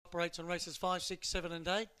operates on races 5, 6, 7 and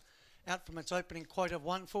 8. Out from its opening quote of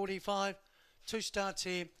 145. 2 starts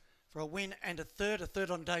here for a win and a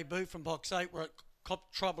third on debut from box 8 where it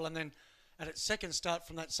copped trouble, and then at its second start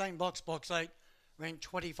from that same box 8, ran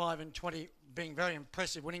 25 and 20, being very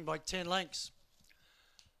impressive, winning by 10 lengths.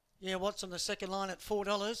 Yeah, Watts on the second line at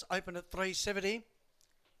 $4, opened at $3.70.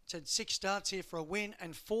 It's had 6 starts here for a win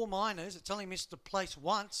and 4 minors. It's only missed the place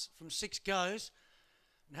once from 6 goes.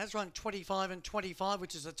 And has run 25 and 25,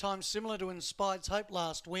 which is a time similar to Inspired's Hope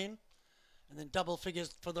last win. And then double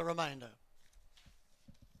figures for the remainder.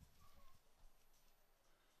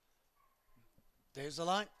 There's the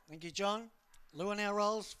light. Thank you, John. Lua now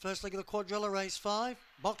rolls. First leg of the quadrilla, race 5.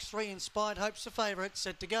 Box 3, Inspired Hope's the favourite.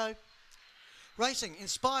 Set to go. Racing,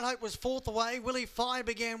 Inspired Hope was 4th away. Willie Fire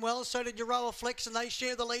began well, so did Euroa Flex, and they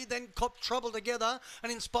share the lead, then copped trouble together,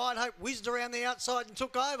 and Inspired Hope whizzed around the outside and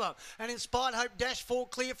took over, and Inspired Hope dashed 4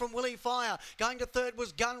 clear from Willie Fire. Going to third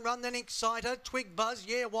was Gun Run, then Exciter, Twig Buzz,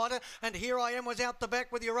 Yeah Wider, and Here I Am was out the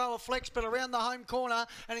back with Euroa Flex, but around the home corner,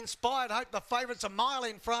 and Inspired Hope, the favourites, a mile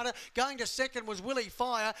in front of. Going to second was Willie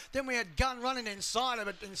Fire, then we had Gun Run and Insider,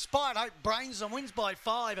 but Inspired Hope brains and wins by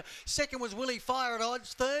 5. Second was Willie Fire at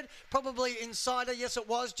odds. Third, probably Insider, yes it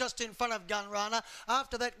was, just in front of Gun Runner.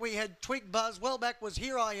 After that we had Twig Buzz, well back was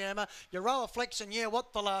Here I Am, Euroa Flex and Yeah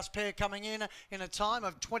What, the last pair coming in a time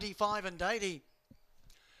of 25 and 80.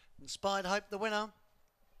 Inspired Hope the winner.